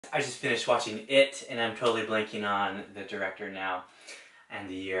I just finished watching It, and I'm totally blanking on the director now and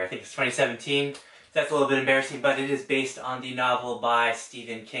the year. I think it's 2017. That's a little bit embarrassing, but it is based on the novel by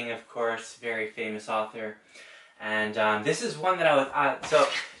Stephen King, of course, very famous author. And this is one that so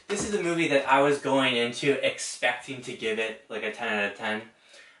this is a movie that I was going into expecting to give it like a 10 out of 10.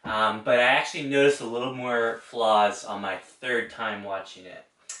 But I actually noticed a little more flaws on my third time watching it.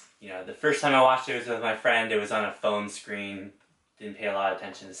 You know, the first time I watched it was with my friend. It was on a phone screen. Didn't pay a lot of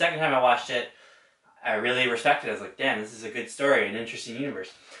attention. The second time I watched it, I really respected it. I was like, damn, this is a good story, an interesting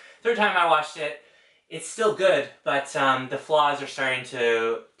universe. Third time I watched it, it's still good, but the flaws are starting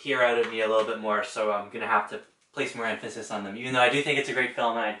to peer out at me a little bit more, so I'm going to have to place more emphasis on them, even though I do think it's a great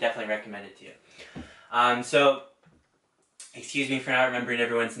film and I definitely recommend it to you. So, excuse me for not remembering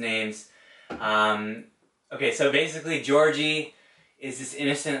everyone's names. Okay, so basically Georgie is this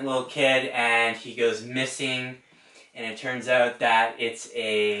innocent little kid and he goes missing, and it turns out that it's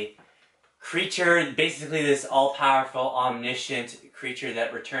a creature, basically this all-powerful, omniscient creature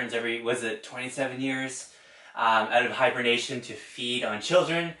that returns every, 27 years out of hibernation to feed on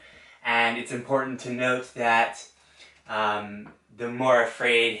children. And it's important to note that the more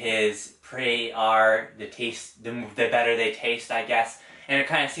afraid his prey are, the better they taste, I guess. And it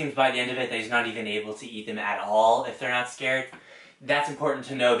kind of seems by the end of it that he's not even able to eat them at all if they're not scared. That's important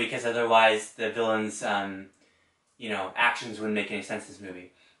to know because otherwise the villain's actions wouldn't make any sense in this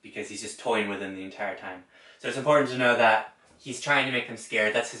movie, because he's just toying with them the entire time. So it's important to know that he's trying to make them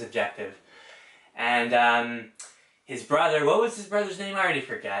scared. That's his objective. And his brother, what was his brother's name? I already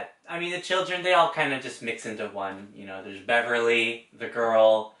forget. I mean, the children, they all kind of just mix into one. You know, there's Beverly, the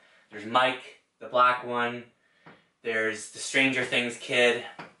girl. There's Mike, the black one. There's the Stranger Things kid.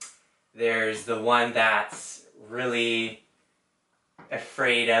 There's the one that's really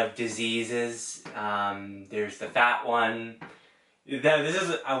afraid of diseases. There's the fat one. This is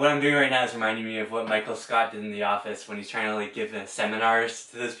what I'm doing right now is reminding me of what Michael Scott did in The Office when he's trying to like give seminars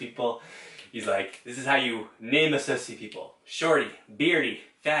to those people. He's like, this is how you name associate people: shorty, beardy,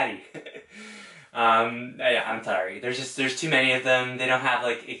 fatty. Yeah, I'm sorry. There's too many of them. They don't have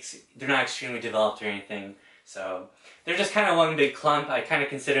they're not extremely developed or anything. So they're just kind of one big clump. I kind of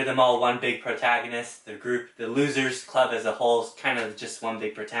consider them all one big protagonist. The group, the Losers Club as a whole, is kind of just one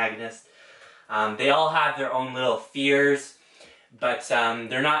big protagonist. They all have their own little fears, but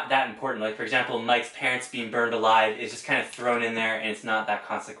they're not that important. Like, for example, Mike's parents being burned alive is just kind of thrown in there, and it's not that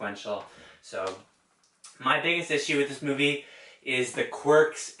consequential. So my biggest issue with this movie is the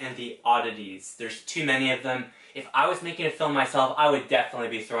quirks and the oddities. There's too many of them. If I was making a film myself, I would definitely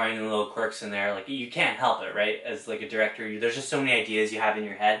be throwing in little quirks in there. Like, you can't help it, right? As like a director, there's just so many ideas you have in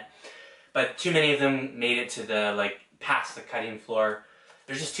your head. But too many of them made it to the, past the cutting floor.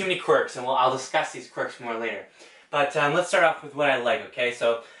 There's just too many quirks, and I'll discuss these quirks more later. But let's start off with what I like, okay?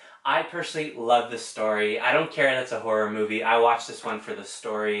 So, I personally love this story. I don't care that it's a horror movie. I watched this one for the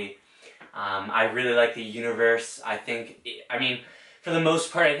story. I really like the universe. For the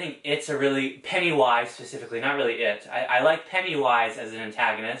most part, I think it's a really, Pennywise specifically, not really It. I like Pennywise as an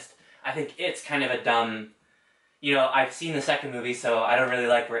antagonist. I think It's kind of a dumb, I've seen the second movie, so I don't really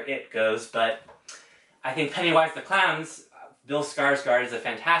like where It goes, but I think Pennywise the Clown's, Bill Skarsgård is a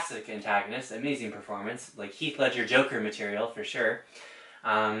fantastic antagonist, amazing performance, like Heath Ledger Joker material for sure.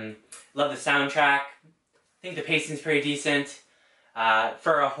 Love the soundtrack. I think the pacing's pretty decent.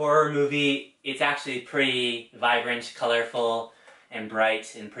 For a horror movie, it's actually pretty vibrant, colorful, and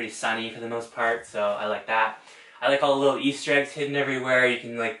bright, and pretty sunny for the most part, so I like that. I like all the little Easter eggs hidden everywhere. You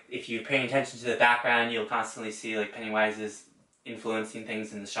can, if you're paying attention to the background, you'll constantly see, Pennywise is influencing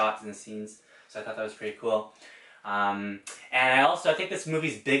things in the shots and the scenes, so I thought that was pretty cool. And I think this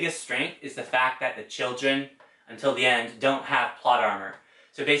movie's biggest strength is the fact that the children, until the end, don't have plot armor.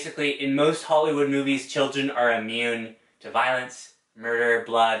 So basically, in most Hollywood movies, children are immune to violence, murder,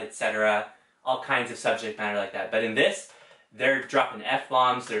 blood, etc. All kinds of subject matter like that. But in this, they're dropping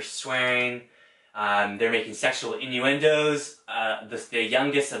F-bombs, they're swearing, they're making sexual innuendos. The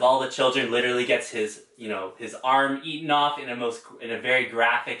youngest of all the children literally gets his arm eaten off in a very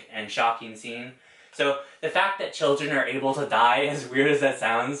graphic and shocking scene. So the fact that children are able to die, as weird as that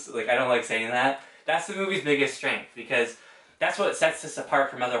sounds, I don't like saying that, that's the movie's biggest strength, because that's what sets this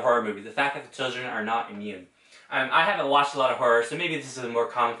apart from other horror movies, the fact that the children are not immune. I haven't watched a lot of horror, so maybe this is a more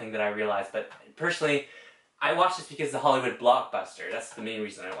common thing that I realize, but personally, I watch this because it's a Hollywood blockbuster. That's the main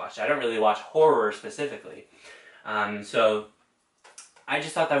reason I watch it. I don't really watch horror specifically. So I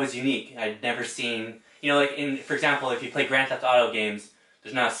just thought that was unique. I'd never seen, for example, if you play Grand Theft Auto games,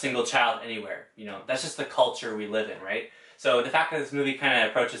 there's not a single child anywhere. That's just the culture we live in, right? So the fact that this movie kind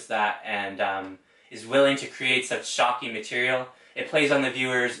of approaches that and is willing to create such shocking material it plays on the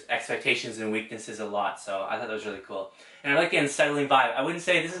viewer's expectations and weaknesses a lot. So I thought that was really cool, and I like the unsettling vibe. I wouldn't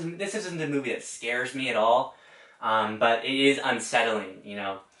say this isn't a movie that scares me at all, but it is unsettling, you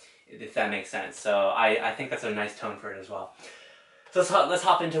know, if that makes sense. So I think that's a nice tone for it as well. So let's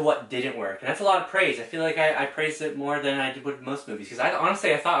hop into what didn't work, and that's a lot of praise. I feel like I praised it more than I did with most movies, because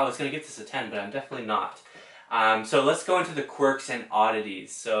honestly I thought I was going to give this a 10, but I'm definitely not. So let's go into the quirks and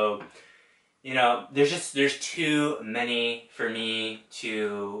oddities. So, you know, there's too many for me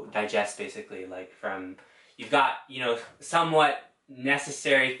to digest, basically. Like, you've got, you know, somewhat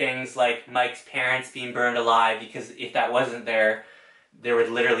necessary things like Mike's parents being burned alive, because if that wasn't there, there would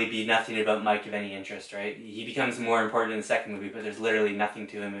literally be nothing about Mike of any interest, right? He becomes more important in the second movie, but there's literally nothing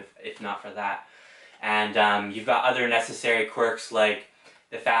to him if not for that. And you've got other necessary quirks like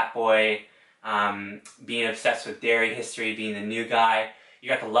the fat boy, being obsessed with dairy history, being the new guy. You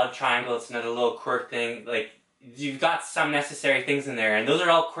got the love triangle, it's another little quirk thing. Like, you've got some necessary things in there, and those are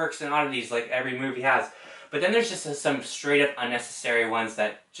all quirks and oddities like every movie has. But then there's just some straight up unnecessary ones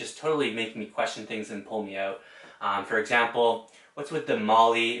that just totally make me question things and pull me out. For example, what's with the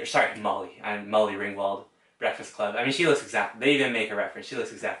Molly Ringwald Breakfast Club? I mean, she looks exactly, they even make a reference, she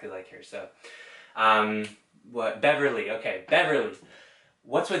looks exactly like her, so. Beverly, okay, Beverly.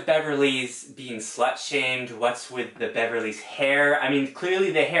 What's with Beverly's being slut-shamed? What's with the Beverly's hair? I mean,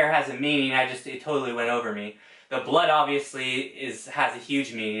 clearly the hair has a meaning, it totally went over me. The blood obviously has a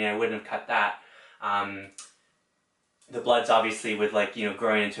huge meaning, I wouldn't have cut that. The blood's obviously with, like, you know,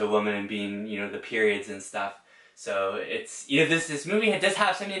 growing into a woman and being, you know, the periods and stuff. So it's, you know, this movie does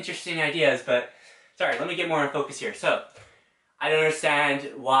have some interesting ideas, but, sorry, let me get more in focus here. So, I don't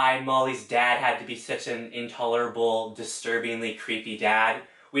understand why Molly's dad had to be such an intolerable, disturbingly creepy dad.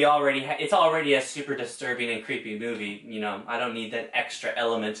 It's already a super disturbing and creepy movie, you know. I don't need that extra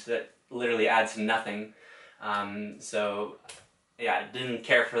element that literally adds nothing. So, yeah, I didn't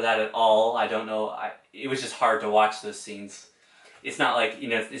care for that at all. I don't know, it was just hard to watch those scenes. It's not like, you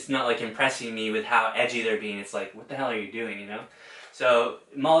know, it's not like impressing me with how edgy they're being. It's like, what the hell are you doing, you know? So,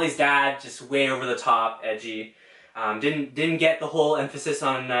 Molly's dad, just way over the top, edgy. Didn't get the whole emphasis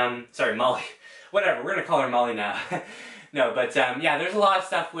on, sorry, Molly. Whatever, we're gonna call her Molly now. No, but, yeah, there's a lot of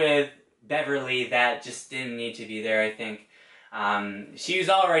stuff with Beverly that just didn't need to be there, I think. She was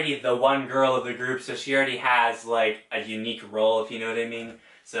already the one girl of the group, so she already has, like, a unique role, if you know what I mean.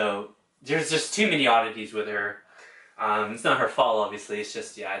 So, there's just too many oddities with her. It's not her fault, obviously, it's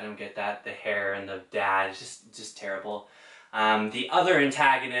just, yeah, I don't get that. The hair and the dad, it's just terrible. The other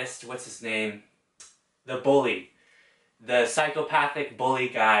antagonist, what's his name? The bully. The psychopathic bully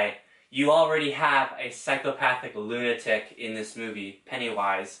guy. You already have a psychopathic lunatic in this movie,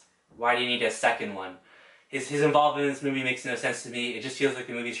 Pennywise. Why do you need a second one? His involvement in this movie makes no sense to me. It just feels like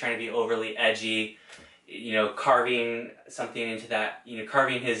the movie's trying to be overly edgy, you know, carving something into that, you know,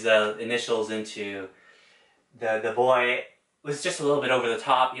 carving his initials into the boy was just a little bit over the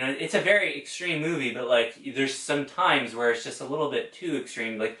top. You know, it's a very extreme movie, but, like, there's some times where it's just a little bit too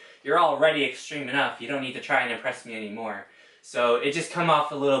extreme. Like, you're already extreme enough. You don't need to try and impress me anymore. So it just come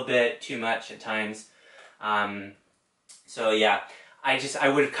off a little bit too much at times. So yeah, I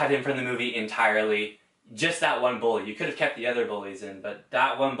would have cut him from the movie entirely. Just that one bully. You could have kept the other bullies in, but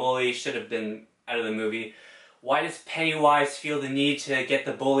that one bully should have been out of the movie. Why does Pennywise feel the need to get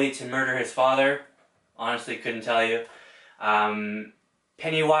the bully to murder his father? Honestly, couldn't tell you.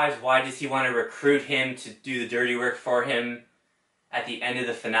 Pennywise, why does he want to recruit him to do the dirty work for him at the end of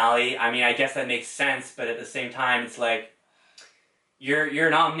the finale? I mean, I guess that makes sense, but at the same time, it's like, you're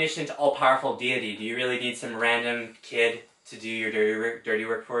an omniscient, all-powerful deity. Do you really need some random kid to do your dirty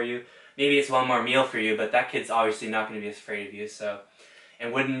work for you? Maybe it's one more meal for you, but that kid's obviously not going to be as afraid of you, so...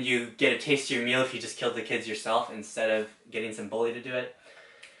 And wouldn't you get a tastier meal if you just killed the kids yourself instead of getting some bully to do it?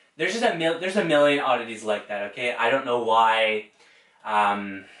 There's just there's a million oddities like that, okay? I don't know why...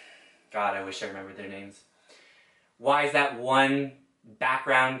 God, I wish I remembered their names. Why is that one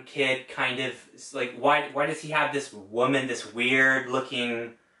background kid kind of... Like, why does he have this woman, this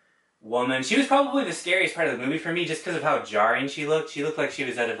weird-looking woman? She was probably the scariest part of the movie for me just because of how jarring she looked. She looked like she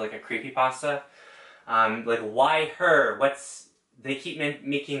was out of, like, a creepypasta. Like, why her? They keep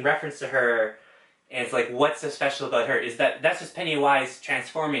making reference to her, and it's like, what's so special about her? That's just Pennywise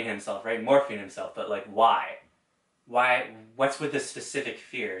transforming himself, right? Morphing himself, but, like, why? What's with the specific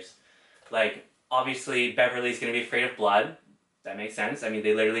fears? Like, obviously, Beverly's gonna be afraid of blood. That makes sense. I mean,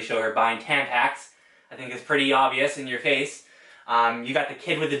 they literally show her buying Tampax. I think it's pretty obvious in your face. You got the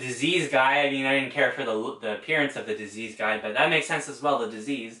kid with the disease guy. I mean, I didn't care for the appearance of the disease guy, but that makes sense as well, the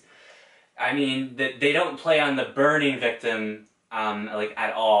disease. I mean, they don't play on the burning victim, like,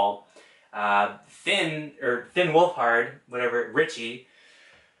 at all. Finn Wolfhard, whatever, Richie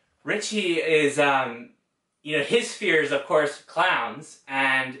is, you know, his fear is, of course, clowns,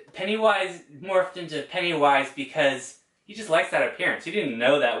 and Pennywise morphed into Pennywise because he just likes that appearance. He didn't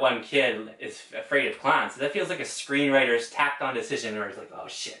know that one kid is afraid of clowns, so that feels like a screenwriter's tacked-on decision where it's like, oh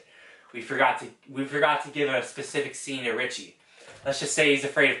shit, we forgot to give a specific scene to Richie. Let's just say he's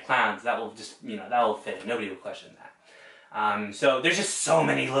afraid of clowns. That will just, you know, that will fit. Nobody will question that. So there's just so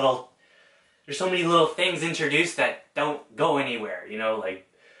many little things introduced that don't go anywhere. You know, like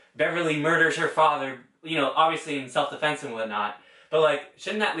Beverly murders her father, you know, obviously in self-defense and whatnot. But like,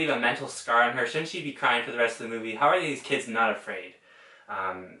 shouldn't that leave a mental scar on her? Shouldn't she be crying for the rest of the movie? How are these kids not afraid?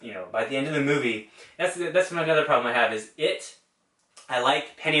 You know, by the end of the movie, that's another problem I have is it. I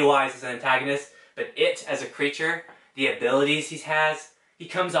like Pennywise as an antagonist, but it as a creature, the abilities he has, he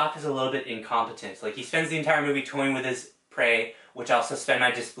comes off as a little bit incompetent. Like, he spends the entire movie toying with his prey, which I'll suspend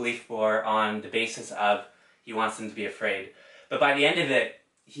my disbelief for on the basis of he wants them to be afraid. But by the end of it,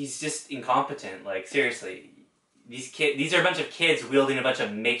 he's just incompetent. Like, seriously, these are a bunch of kids wielding a bunch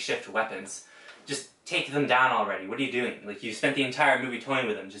of makeshift weapons. Just take them down already. What are you doing? Like, you spent the entire movie toying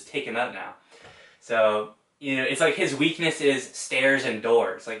with them. Just take them out now. So, you know, it's like his weakness is stairs and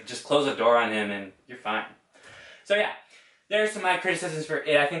doors. Like, just close a door on him and you're fine. So yeah, there's some of my criticisms for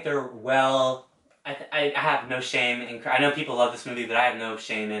it. I think they're well... I have no shame in... I know people love this movie, but I have no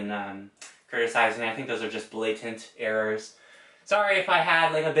shame in criticizing. I think those are just blatant errors. Sorry if I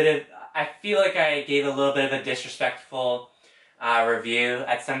had like a bit of... I feel like I gave a little bit of a disrespectful review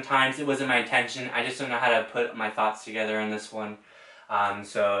at some times. It wasn't my intention. I just don't know how to put my thoughts together on this one.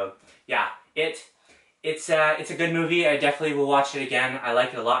 So yeah, it's a good movie. I definitely will watch it again. I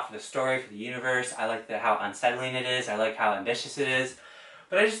like it a lot for the story, for the universe. I like how unsettling it is. I like how ambitious it is.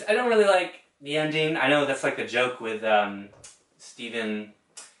 But I don't really like the ending. I know that's like the joke with Stephen...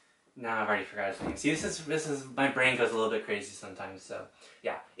 No, I've already forgot his name. See, this is my brain goes a little bit crazy sometimes. So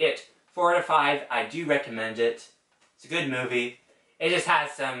yeah, 4 out of 5. I do recommend it. It's a good movie. It just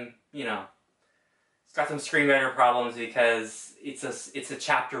has some, you know, it's got some screenwriter problems because it's a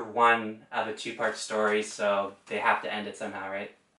chapter 1 of a 2-part story, so they have to end it somehow, right?